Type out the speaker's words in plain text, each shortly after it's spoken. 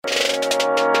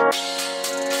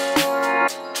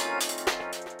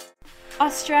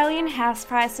Australian house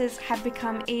prices have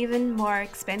become even more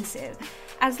expensive,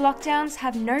 as lockdowns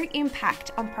have no impact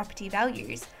on property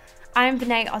values. I'm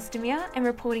Vinay Ozdemir and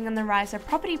reporting on the rise of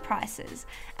property prices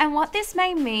and what this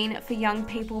may mean for young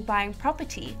people buying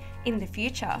property in the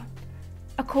future.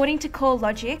 According to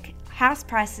CoreLogic, house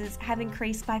prices have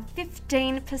increased by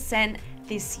 15%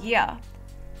 this year.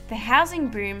 The housing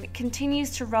boom continues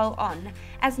to roll on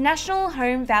as national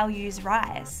home values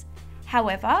rise.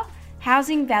 However,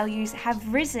 housing values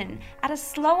have risen at a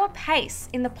slower pace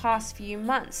in the past few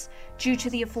months due to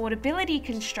the affordability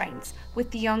constraints with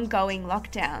the ongoing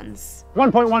lockdowns.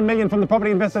 1.1 million from the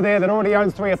property investor there that already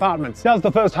owns 3 apartments. Does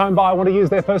the first home buyer want to use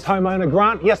their first homeowner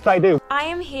grant? Yes, they do. I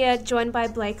am here joined by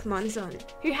Blake Monzon,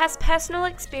 who has personal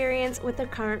experience with the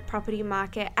current property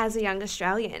market as a young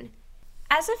Australian.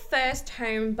 As a first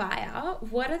home buyer,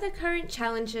 what are the current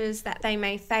challenges that they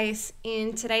may face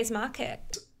in today's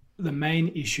market? The main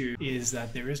issue is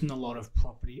that there isn't a lot of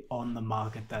property on the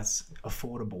market that's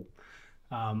affordable.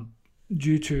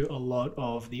 Due to a lot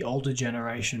of the older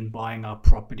generation buying up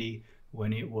property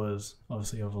when it was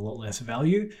obviously of a lot less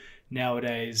value.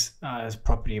 Nowadays, as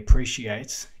property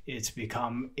appreciates, it's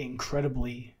become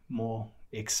incredibly more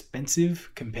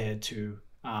expensive compared to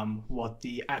what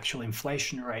the actual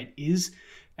inflation rate is,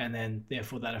 and then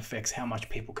therefore that affects how much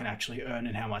people can actually earn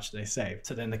and how much they save.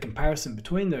 So then the comparison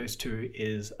between those two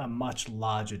is a much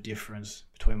larger difference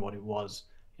between what it was,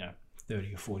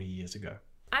 30 or 40 years ago.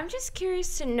 I'm just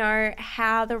curious to know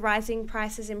how the rising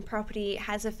prices in property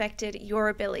has affected your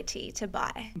ability to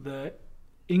buy. The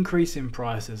increase in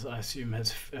prices, I assume,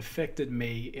 has affected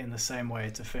me in the same way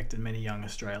it's affected many young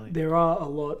Australians. There are a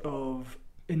lot of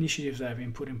initiatives that have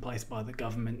been put in place by the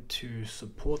government to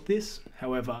support this.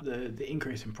 However, the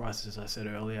increase in prices, as I said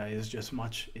earlier, is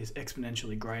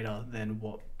exponentially greater than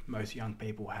what most young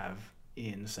people have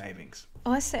in savings.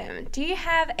 Awesome. Do you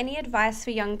have any advice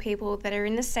for young people that are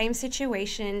in the same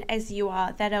situation as you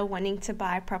are that are wanting to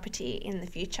buy property in the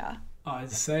future?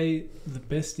 I'd say the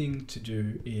best thing to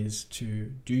do is to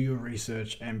do your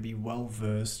research and be well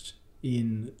versed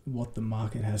in what the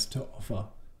market has to offer.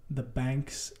 The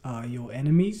banks are your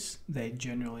enemies. They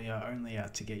generally are only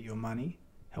out to get your money.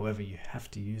 However, you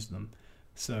have to use them.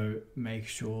 So make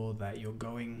sure that you're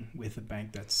going with a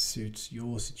bank that suits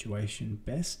your situation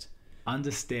best.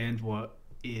 Understand what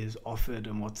is offered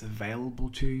and what's available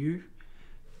to you,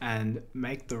 and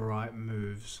make the right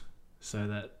moves so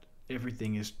that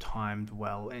everything is timed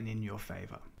well and in your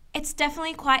favour. It's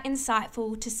definitely quite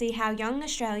insightful to see how young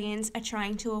Australians are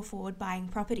trying to afford buying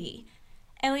property.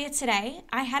 Earlier today,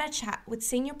 I had a chat with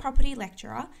Senior Property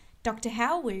Lecturer Dr.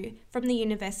 Hao Wu from the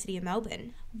University of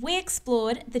Melbourne. We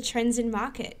explored the trends in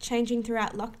market changing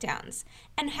throughout lockdowns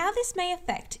and how this may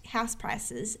affect house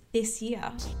prices this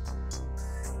year.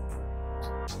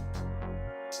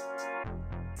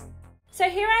 So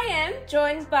here I am,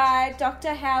 joined by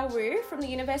Dr. Hao Wu from the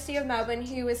University of Melbourne,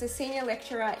 who is a Senior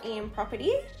Lecturer in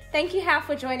Property. Thank you, Hao,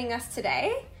 for joining us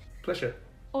today. Pleasure.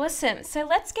 Awesome. So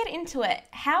let's get into it.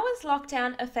 How has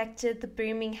lockdown affected the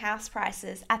booming house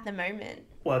prices at the moment?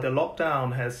 Well, the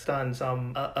lockdown has done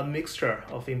a mixture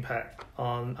of impact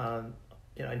on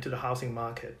into the housing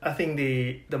market. I think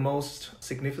the most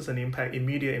significant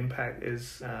immediate impact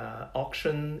is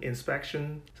auction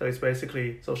inspection. So it's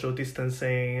basically social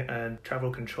distancing and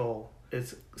travel control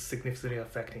is significantly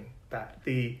affecting that.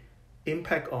 The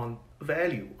impact on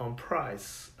value, on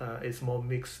price, is more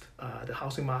mixed. The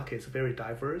housing market is very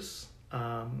diverse,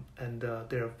 and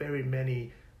there are very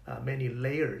many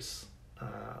layers,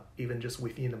 even just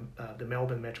within the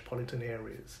Melbourne metropolitan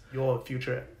areas. Your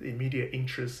future immediate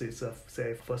interest is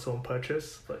say first home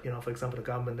purchase. But, for example, the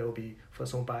government, there will be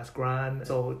first home buyers grant.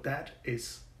 So that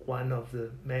is one of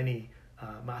the many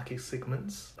market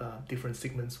segments. Different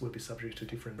segments will be subject to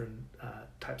different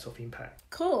types of impact.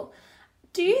 Cool.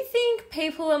 Do you think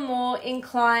people are more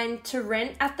inclined to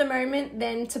rent at the moment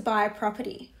than to buy a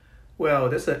property? Well,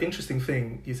 that's an interesting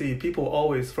thing. You see, people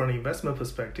always, from an investment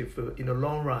perspective, in the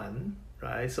long run,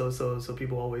 right? So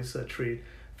people always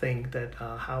think that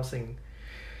housing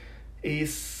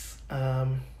is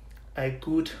a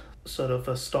good sort of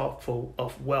a stock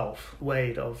of wealth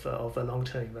weight of a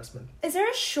long-term investment. Is there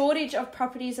a shortage of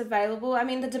properties available? I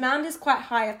mean, the demand is quite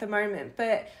high at the moment,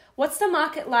 but what's the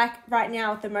market like right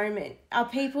now at the moment? Are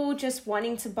people just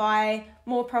wanting to buy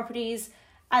more properties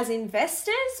as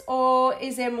investors, or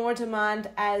is there more demand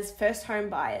as first home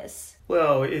buyers?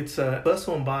 Well, it's first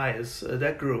home buyers,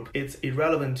 that group, it's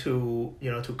irrelevant to,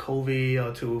 to COVID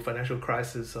or to financial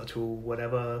crisis or to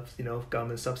whatever,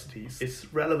 government subsidies.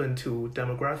 It's relevant to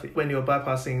demographic. When you're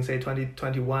bypassing, say,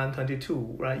 2021,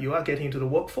 22, right, you are getting into the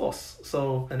workforce.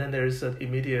 So, and then there's an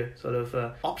immediate sort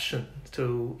of option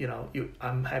to,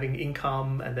 I'm having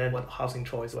income and then what housing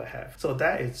choice do I have? So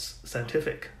that is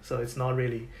scientific. So it's not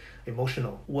really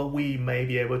emotional. What we may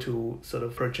be able to sort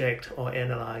of project or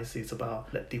analyze is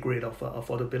about the degree of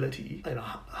affordability,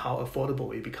 how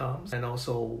affordable it becomes, and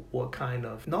also what kind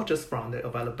of, not just from the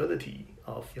availability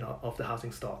of the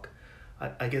housing stock.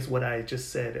 I guess what I just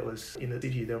said, it was in the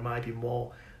city there might be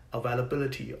more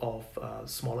availability of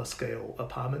smaller scale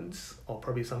apartments, or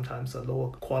probably sometimes a lower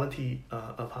quality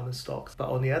apartment stocks. But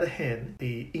on the other hand,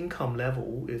 the income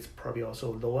level is probably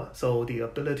also lower. So the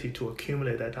ability to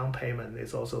accumulate that down payment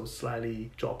is also slightly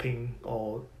dropping,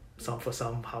 or for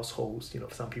some households,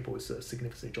 some people it's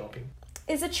significantly dropping.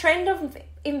 Is a trend of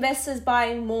investors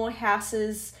buying more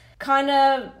houses kind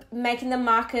of making the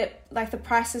market, like the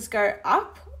prices go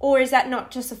up? Or is that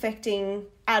not just affecting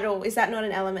at all? Is that not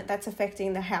an element that's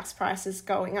affecting the house prices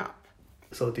going up?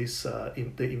 So these the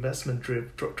investment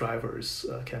drivers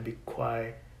can be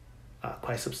quite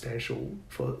substantial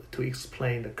to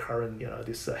explain the current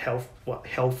this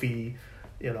healthy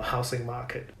housing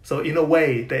market. So in a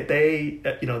way they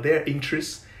their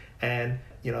interest and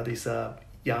these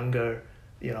younger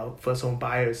first home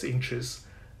buyers' interest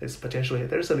is potentially,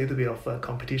 there's a little bit of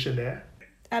competition there.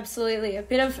 Absolutely, a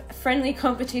bit of friendly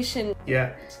competition.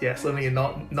 Yeah, certainly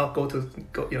not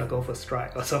go for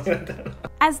strike or something like that.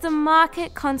 As the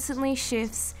market constantly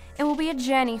shifts, it will be a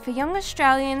journey for young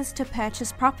Australians to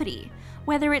purchase property,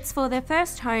 whether it's for their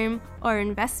first home or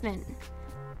investment.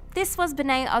 This was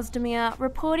Benay Ozdemir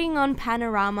reporting on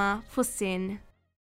Panorama for SYN.